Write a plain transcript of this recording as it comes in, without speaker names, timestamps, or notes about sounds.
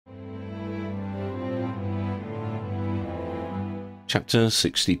Chapter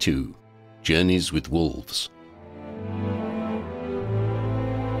 62 Journeys with Wolves.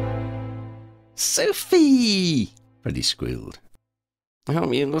 Sophie! Freddie squealed. I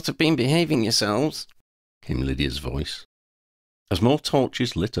hope you lot have been behaving yourselves, came Lydia's voice. As more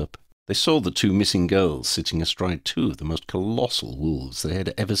torches lit up, they saw the two missing girls sitting astride two of the most colossal wolves they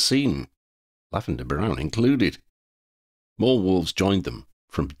had ever seen, lavender brown included. More wolves joined them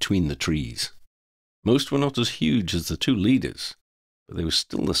from between the trees. Most were not as huge as the two leaders, but they were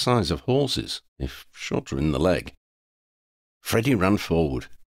still the size of horses, if shorter in the leg. Freddie ran forward,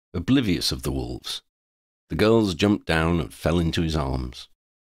 oblivious of the wolves. The girls jumped down and fell into his arms.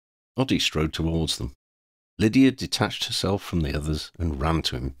 Oddie strode towards them. Lydia detached herself from the others and ran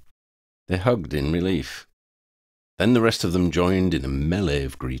to him. They hugged in relief. Then the rest of them joined in a melee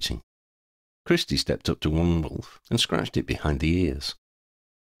of greeting. Christy stepped up to one wolf and scratched it behind the ears.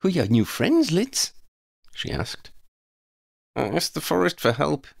 "Who are your new friends, Lids?" she asked. "I asked the forest for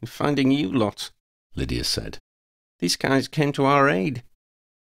help in finding you lot," Lydia said. "These guys came to our aid."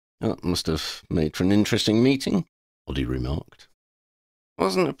 "That must have made for an interesting meeting," Oddie remarked.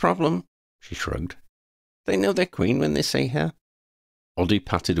 "Wasn't a problem," she shrugged. "They know their queen when they see her." Oddie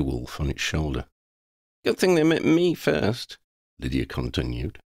patted a wolf on its shoulder. "Good thing they met me first," Lydia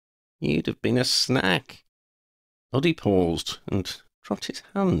continued. "You'd have been a snack." Oddie paused and dropped his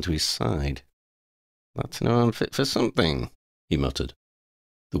hand to his side. "That's no unfit for something," he muttered.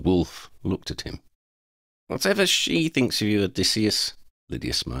 The wolf looked at him. "Whatever she thinks of you, Odysseus,"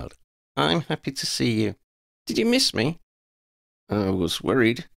 Lydia smiled, "I'm happy to see you. Did you miss me?" "I was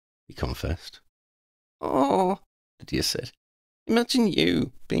worried," he confessed. "Oh," Lydia said. "Imagine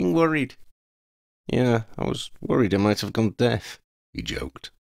you being worried." "Yeah, I was worried I might have gone deaf," he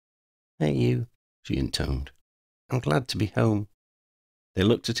joked. "Hey, you," she intoned. "I'm glad to be home." They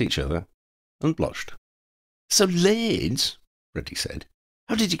looked at each other and blushed. "So, Lids," Freddie said,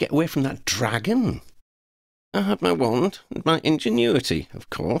 "how did you get away from that dragon?" "I had my wand and my ingenuity, of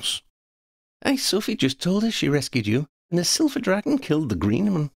course." "Hey, Sophie just told us she rescued you, and a silver dragon killed the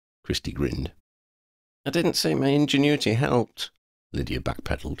green one." Christy grinned. "I didn't say my ingenuity helped," Lydia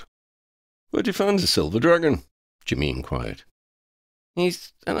backpedaled. "Where'd you find the silver dragon?" Jimmy inquired.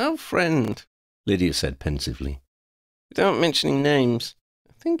 "He's an old friend," Lydia said pensively. "Without mentioning names.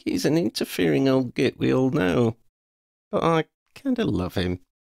 I think he's an interfering old git we all know. But I kinda love him."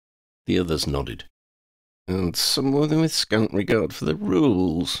 The others nodded. "And someone with scant regard for the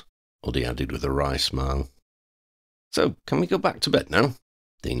rules," Oddie added with a wry smile. "So, can we go back to bed now?"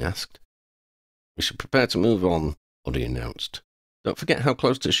 Dean asked. "We should prepare to move on," Oddie announced. "Don't forget how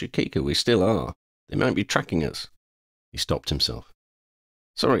close to Shakika we still are. They might be tracking us." He stopped himself.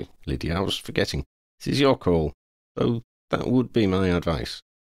 "Sorry, Lydia, I was forgetting. This is your call, though that would be my advice."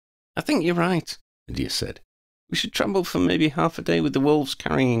 "I think you're right," Lydia said. "We should travel for maybe half a day with the wolves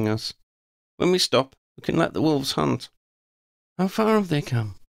carrying us. When we stop, we can let the wolves hunt." "How far have they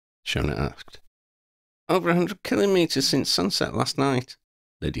come?" Shona asked. "Over 100 kilometres since sunset last night,"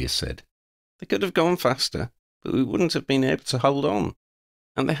 Lydia said. "They could have gone faster, but we wouldn't have been able to hold on.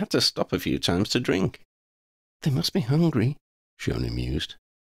 And they had to stop a few times to drink." "They must be hungry," Shona mused.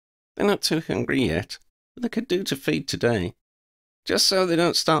 "They're not too hungry yet, but they could do to feed today. Just so they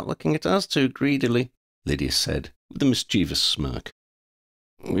don't start looking at us too greedily," Lydia said, with a mischievous smirk.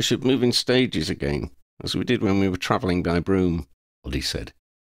 "We should move in stages again, as we did when we were travelling by broom," Oddie said,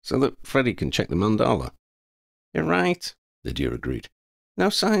 "so that Freddie can check the mandala." "You're right," Lydia agreed. "No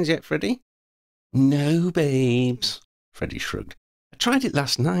signs yet, Freddie?" "No, babes," Freddie shrugged. "I tried it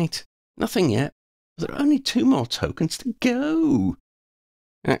last night. Nothing yet. But there are only 2 more tokens to go."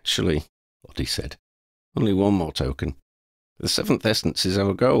 "Actually," Oddie said, "only 1 more token. The 7th essence is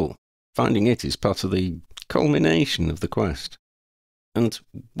our goal. Finding it is part of the culmination of the quest." "And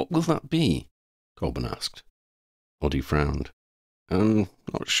what will that be?" Corbin asked. Oddie frowned. "I'm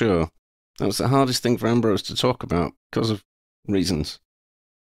not sure. That was the hardest thing for Ambrose to talk about, because of reasons."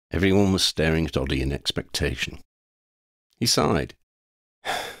 Everyone was staring at Oddie in expectation. He sighed.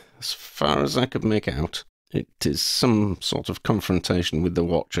 "As far as I could make out, it is some sort of confrontation with the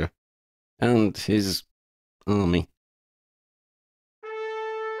Watcher and his army."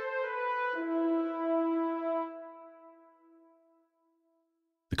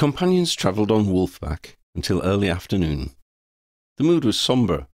 The companions travelled on wolfback until early afternoon. The mood was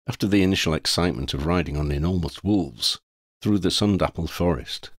sombre after the initial excitement of riding on enormous wolves through the sun-dappled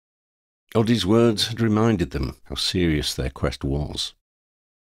forest. Oddie's words had reminded them how serious their quest was.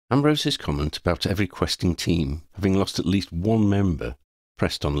 Ambrose's comment about every questing team having lost at least 1 member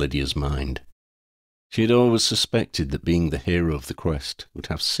pressed on Lydia's mind. She had always suspected that being the hero of the quest would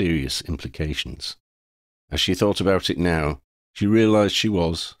have serious implications. As she thought about it now, She realized she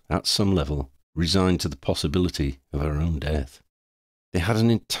was, at some level, resigned to the possibility of her own death. They had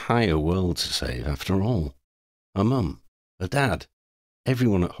an entire world to save, after all. Her mum, her dad,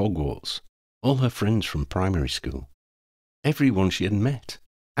 everyone at Hogwarts, all her friends from primary school, everyone she had met,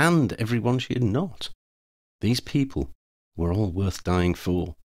 and everyone she had not. These people were all worth dying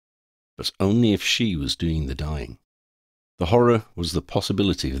for, but only if she was doing the dying. The horror was the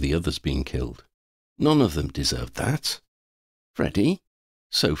possibility of the others being killed. None of them deserved that. Freddie,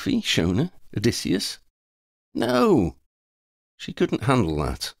 Sophie, Shona, Odysseus? No! She couldn't handle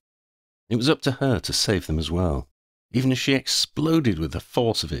that. It was up to her to save them as well. Even if she exploded with the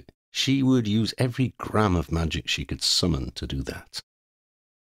force of it, she would use every gram of magic she could summon to do that.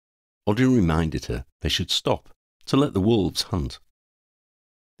 Audrey reminded her they should stop to let the wolves hunt.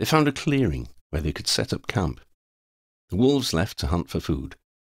 They found a clearing where they could set up camp. The wolves left to hunt for food.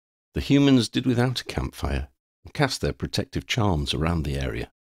 The humans did without a campfire and cast their protective charms around the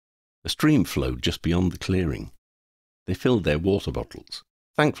area. A stream flowed just beyond the clearing. They filled their water bottles,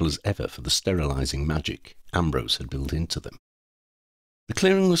 thankful as ever for the sterilizing magic Ambrose had built into them. The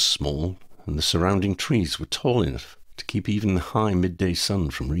clearing was small, and the surrounding trees were tall enough to keep even the high midday sun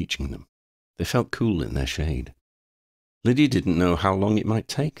from reaching them. They felt cool in their shade. Lydia didn't know how long it might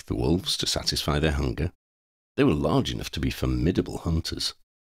take the wolves to satisfy their hunger. They were large enough to be formidable hunters,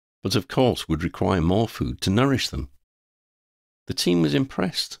 but of course would require more food to nourish them. The team was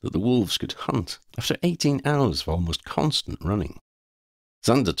impressed that the wolves could hunt after 18 hours of almost constant running.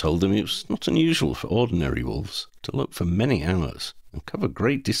 Xander told them it was not unusual for ordinary wolves to look for many hours and cover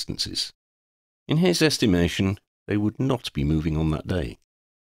great distances. In his estimation, they would not be moving on that day.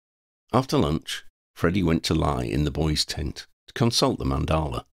 After lunch, Freddie went to lie in the boys' tent to consult the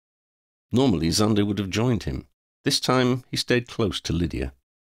mandala. Normally, Xander would have joined him. This time, he stayed close to Lydia.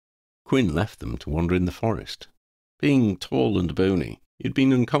 Quinn left them to wander in the forest. Being tall and bony, he had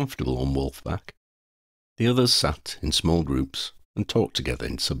been uncomfortable on Wolfback. The others sat in small groups and talked together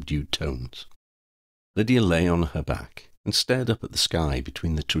in subdued tones. Lydia lay on her back and stared up at the sky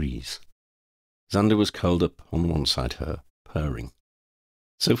between the trees. Xander was curled up on one side of her, purring.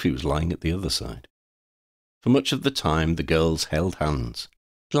 Sophie was lying at the other side. For much of the time the girls held hands,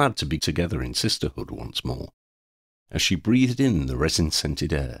 glad to be together in sisterhood once more. As she breathed in the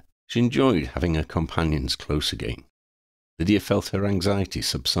resin-scented air, she enjoyed having her companions close again. Lydia felt her anxiety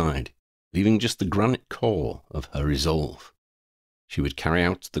subside, leaving just the granite core of her resolve. She would carry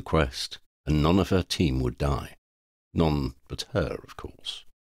out the quest, and none of her team would die. None but her, of course.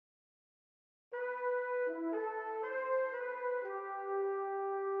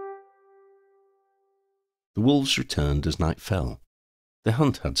 The wolves returned as night fell. Their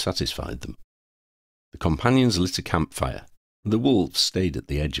hunt had satisfied them. The companions lit a campfire, and the wolves stayed at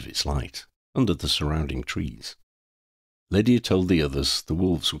the edge of its light, under the surrounding trees. Lydia told the others the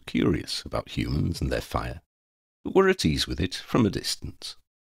wolves were curious about humans and their fire, but were at ease with it from a distance.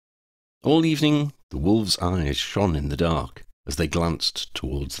 All evening the wolves' eyes shone in the dark as they glanced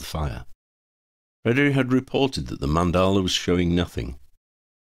towards the fire. Freddie had reported that the mandala was showing nothing.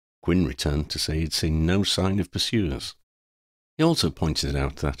 Quinn returned to say he had seen no sign of pursuers. He also pointed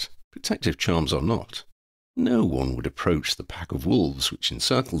out that, protective charms or not, no one would approach the pack of wolves which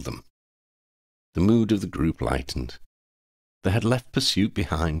encircled them. The mood of the group lightened. They had left pursuit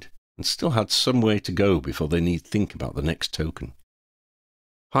behind and still had some way to go before they need think about the next token.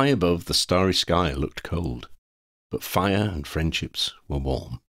 High above, the starry sky looked cold, but fire and friendships were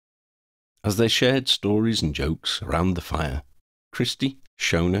warm. As they shared stories and jokes around the fire, Christy,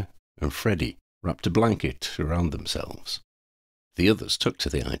 Shona, and Freddie wrapped a blanket around themselves. The others took to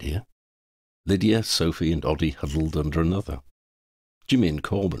the idea. Lydia, Sophie, and Oddie huddled under another. Jimmy and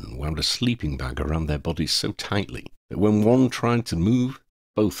Corbin wound a sleeping bag around their bodies so tightly that when one tried to move,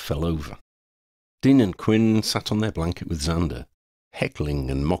 both fell over. Dean and Quinn sat on their blanket with Xander, heckling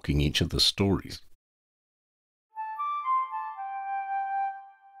and mocking each other's stories.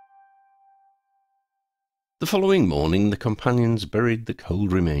 The following morning the companions buried the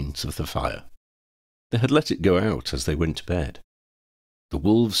cold remains of the fire. They had let it go out as they went to bed. The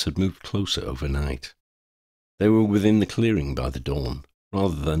wolves had moved closer overnight. They were within the clearing by the dawn,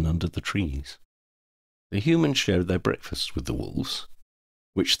 rather than under the trees. The humans shared their breakfast with the wolves,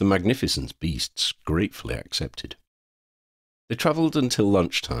 which the magnificent beasts gratefully accepted. They travelled until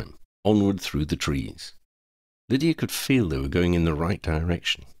lunchtime, onward through the trees. Lydia could feel they were going in the right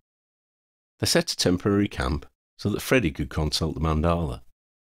direction. They set a temporary camp so that Freddie could consult the mandala.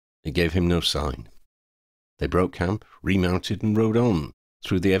 It gave him no sign. They broke camp, remounted, and rode on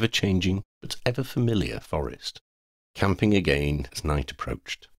through the ever-changing but ever-familiar forest, camping again as night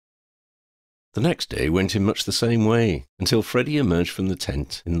approached. The next day went in much the same way, until Freddie emerged from the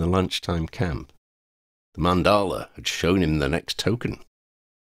tent in the lunchtime camp. The mandala had shown him the next token.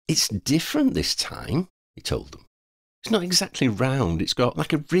 "It's different this time," he told them. "It's not exactly round, it's got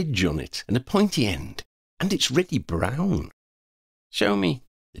like a ridge on it and a pointy end, and it's reddy brown." "Show me,"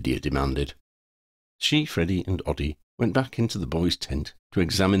 Lydia demanded. She, Freddie and Oddie went back into the boys' tent to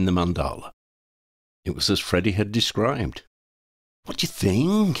examine the mandala. It was as Freddie had described. "What do you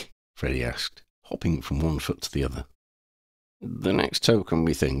think?" Freddie asked, hopping from one foot to the other. "The next token,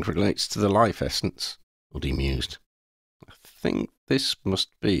 we think, relates to the life essence," Oddie mused. "I think this must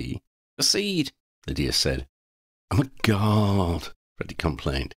be a seed," Lydia said. "Oh my God," Freddie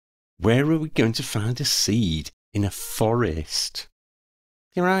complained. "Where are we going to find a seed in a forest?"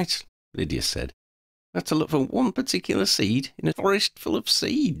 "You're right," Lydia said. "We have to look for one particular seed in a forest full of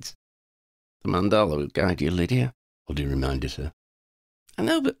seeds." "The mandala will guide you, Lydia," Oddie reminded her. "I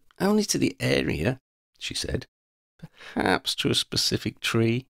know, but only to the area," she said. "Perhaps to a specific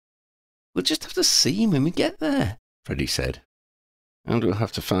tree." "We'll just have to see when we get there," Freddie said. "And we'll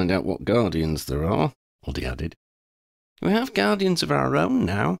have to find out what guardians there are," Oddie added. "We have guardians of our own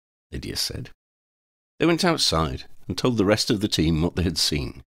now," Lydia said. They went outside and told the rest of the team what they had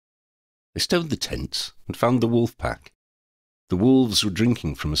seen. They stowed the tents and found the wolf pack. The wolves were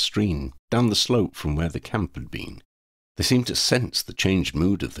drinking from a stream down the slope from where the camp had been. They seemed to sense the changed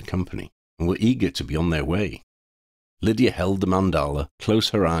mood of the company and were eager to be on their way. Lydia held the mandala,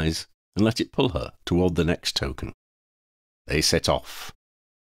 closed her eyes, and let it pull her toward the next token. They set off.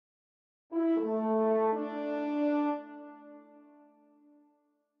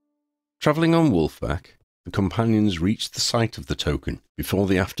 Travelling on Wolfback, the companions reached the site of the token before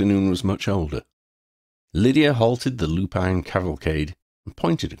the afternoon was much older. Lydia halted the lupine cavalcade and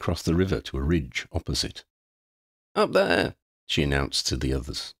pointed across the river to a ridge opposite. "Up there," she announced to the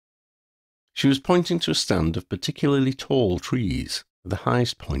others. She was pointing to a stand of particularly tall trees at the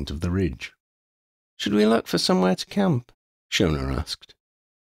highest point of the ridge. "Should we look for somewhere to camp?" Shona asked.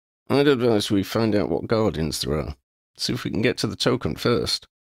 "I'd advise we find out what guardians there are. See if we can get to the token first,"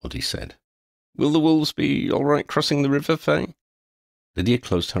 Oddie said. "Will the wolves be all right crossing the river, Faye?" Lydia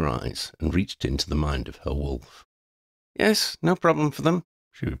closed her eyes and reached into the mind of her wolf. "Yes, no problem for them,"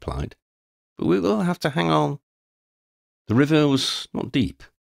 she replied. "But we will have to hang on." The river was not deep.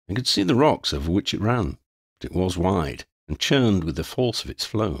 They could see the rocks over which it ran, but it was wide and churned with the force of its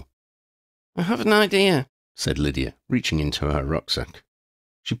flow. "I have an idea," said Lydia, reaching into her rucksack.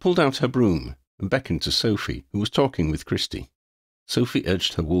 She pulled out her broom and beckoned to Sophie, who was talking with Christy. Sophie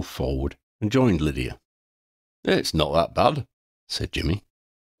urged her wolf forward and joined Lydia. "It's not that bad," said Jimmy.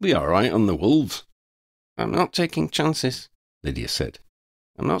 "We are right on the wolves." "I'm not taking chances," Lydia said.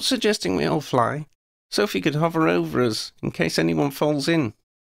 "I'm not suggesting we all fly. Sophie could hover over us in case anyone falls in."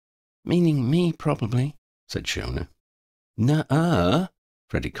 "Meaning me, probably," said Shona. "Nuh-uh,"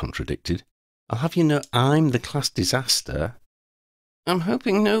 Freddie contradicted. "I'll have you know I'm the class disaster." "I'm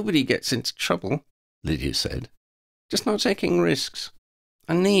hoping nobody gets into trouble," Lydia said. "Just not taking risks.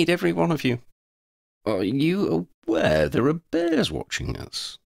 I need every one of you." "Are you aware there are bears watching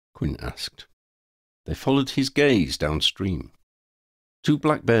us?" Quinn asked. They followed his gaze downstream. 2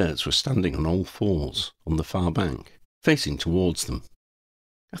 black bears were standing on all fours on the far bank, facing towards them.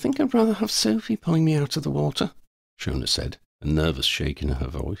 "I think I'd rather have Sophie pulling me out of the water," Shona said, a nervous shake in her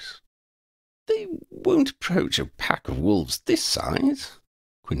voice. "They won't approach a pack of wolves this size,"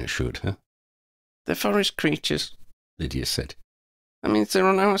 Quinn assured her. "They're forest creatures," Lydia said. "That means they're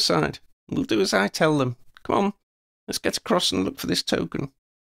on our side. We'll do as I tell them. Come on, let's get across and look for this token."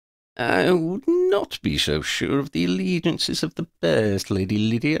 "I would not be so sure of the allegiances of the bears, Lady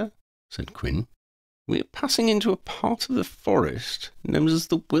Lydia," said Quinn. "We are passing into a part of the forest known as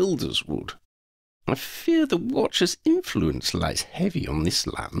the Wilderswood. I fear the Watcher's influence lies heavy on this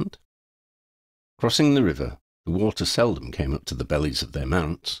land." Crossing the river, the water seldom came up to the bellies of their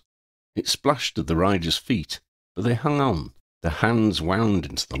mounts. It splashed at the riders' feet, but they hung on, their hands wound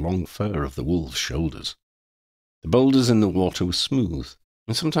into the long fur of the wolves' shoulders. The boulders in the water were smooth,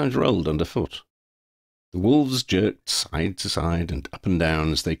 and sometimes rolled underfoot. The wolves jerked side to side and up and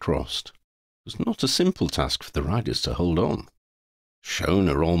down as they crossed. It was not a simple task for the riders to hold on.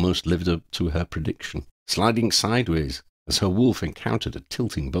 Shona almost lived up to her prediction, sliding sideways as her wolf encountered a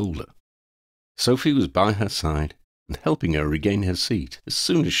tilting boulder. Sophie was by her side and helping her regain her seat as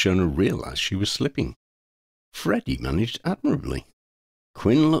soon as Shona realized she was slipping. Freddie managed admirably.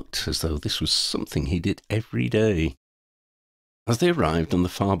 Quinn looked as though this was something he did every day. As they arrived on the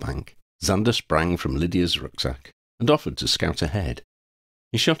far bank, Xander sprang from Lydia's rucksack and offered to scout ahead.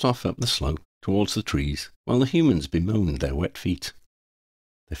 He shot off up the slope towards the trees while the humans bemoaned their wet feet.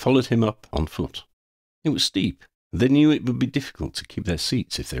 They followed him up on foot. It was steep, and they knew it would be difficult to keep their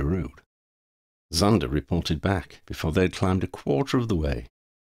seats if they rode. Xander reported back before they had climbed a quarter of the way.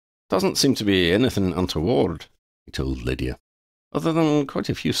 "Doesn't seem to be anything untoward," he told Lydia, "other than quite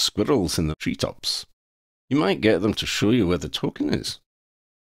a few squirrels in the treetops. You might get them to show you where the token is."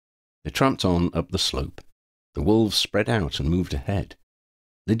 They tramped on up the slope. The wolves spread out and moved ahead.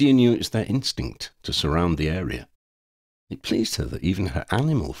 Lydia knew it was their instinct to surround the area. It pleased her that even her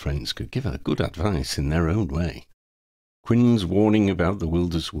animal friends could give her good advice in their own way. Quinn's warning about the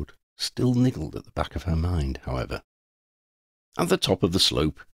Wilderswood still niggled at the back of her mind, however. At the top of the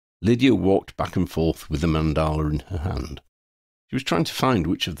slope, Lydia walked back and forth with the mandala in her hand. She was trying to find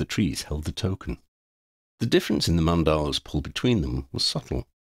which of the trees held the token. The difference in the mandalas pulled between them was subtle.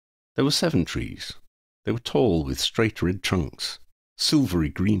 There were 7 trees. They were tall with straight red trunks, silvery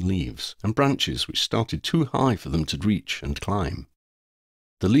green leaves, and branches which started too high for them to reach and climb.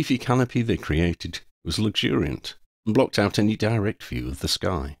 The leafy canopy they created was luxuriant and blocked out any direct view of the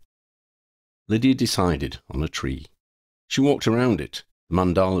sky. Lydia decided on a tree. She walked around it, the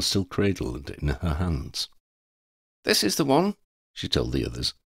mandala still cradled in her hands. "This is the one," she told the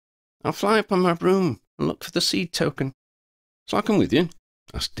others. "I'll fly up on my broom and look for the seed token." "Shall I come with you?"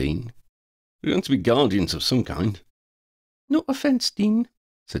 asked Dean. "We're going to be guardians of some kind." "No offence, Dean,"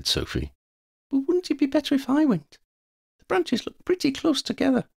 said Sophie, "but wouldn't it be better if I went? The branches look pretty close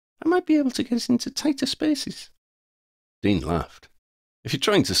together. I might be able to get us into tighter spaces." Dean laughed. "If you're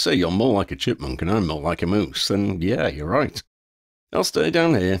trying to say you're more like a chipmunk and I'm more like a moose, then yeah, you're right. I'll stay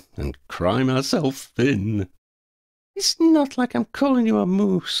down here and cry myself thin." "It's not like I'm calling you a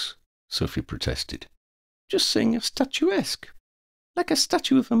moose," Sophie protested. "Just saying you're statuesque. Like a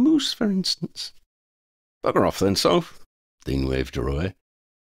statue of a moose, for instance." "Bugger off then, Soph." Dean waved her away.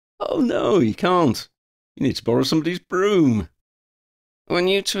 "Oh no, you can't. You need to borrow somebody's broom." "When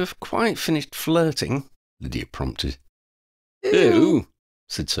you two have quite finished flirting," Lydia prompted. "Ew,"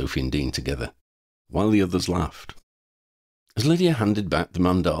 said Sophie and Dean together, while the others laughed. As Lydia handed back the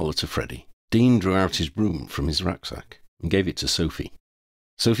mandala to Freddie, Dean drew out his broom from his rucksack and gave it to Sophie.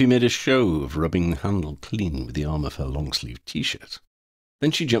 Sophie made a show of rubbing the handle clean with the arm of her long-sleeved T-shirt.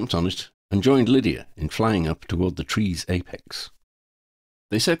 Then she jumped on it and joined Lydia in flying up toward the tree's apex.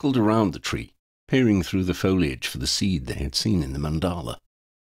 They circled around the tree, peering through the foliage for the seed they had seen in the mandala.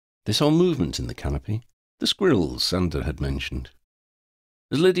 They saw movement in the canopy, the squirrels Xander had mentioned.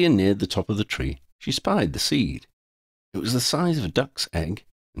 As Lydia neared the top of the tree, she spied the seed. It was the size of a duck's egg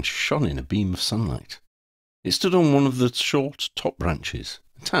and shone in a beam of sunlight. It stood on one of the short top branches,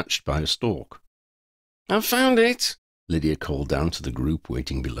 attached by a stalk. "I've found it," Lydia called down to the group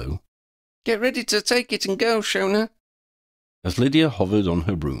waiting below. "Get ready to take it and go, Shona." As Lydia hovered on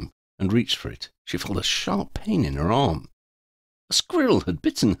her broom and reached for it, she felt a sharp pain in her arm. A squirrel had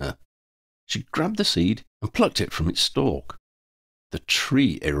bitten her. She grabbed the seed and plucked it from its stalk. The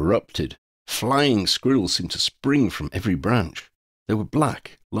tree erupted. Flying squirrels seemed to spring from every branch. They were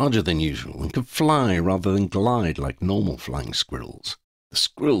black, larger than usual, and could fly rather than glide like normal flying squirrels. The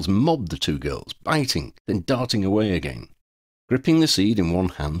squirrels mobbed the 2 girls, biting, then darting away again. Gripping the seed in one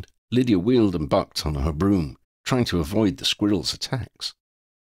hand, Lydia wheeled and bucked on her broom, trying to avoid the squirrels' attacks.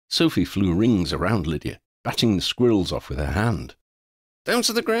 Sophie flew rings around Lydia, batting the squirrels off with her hand. "Down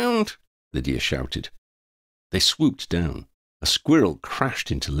to the ground!" Lydia shouted. They swooped down. A squirrel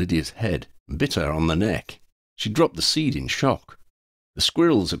crashed into Lydia's head and bit her on the neck. She dropped the seed in shock. The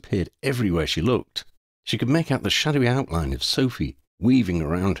squirrels appeared everywhere she looked. She could make out the shadowy outline of Sophie weaving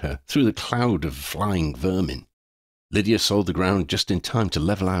around her through the cloud of flying vermin. Lydia saw the ground just in time to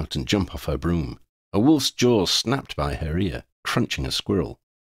level out and jump off her broom. A wolf's jaw snapped by her ear, crunching a squirrel.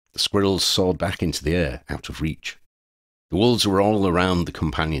 The squirrels soared back into the air, out of reach. The wolves were all around the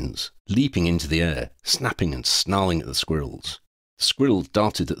companions, leaping into the air, snapping and snarling at the squirrels. The squirrels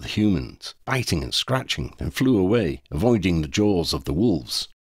darted at the humans, biting and scratching, then flew away, avoiding the jaws of the wolves.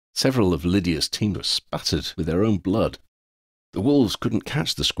 Several of Lydia's team were spattered with their own blood. The wolves couldn't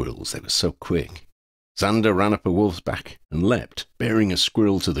catch the squirrels, they were so quick. Xander ran up a wolf's back and leapt, bearing a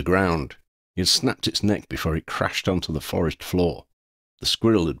squirrel to the ground. He had snapped its neck before it crashed onto the forest floor. The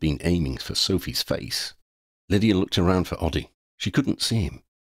squirrel had been aiming for Sophie's face. Lydia looked around for Oddie. She couldn't see him.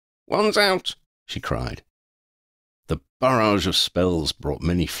 "One's out!" she cried. The barrage of spells brought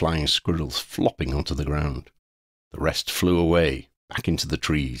many flying squirrels flopping onto the ground. The rest flew away, back into the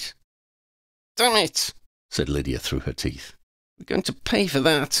trees. "Damn it!" said Lydia through her teeth. "We're going to pay for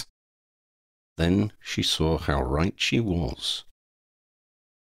that." Then she saw how right she was.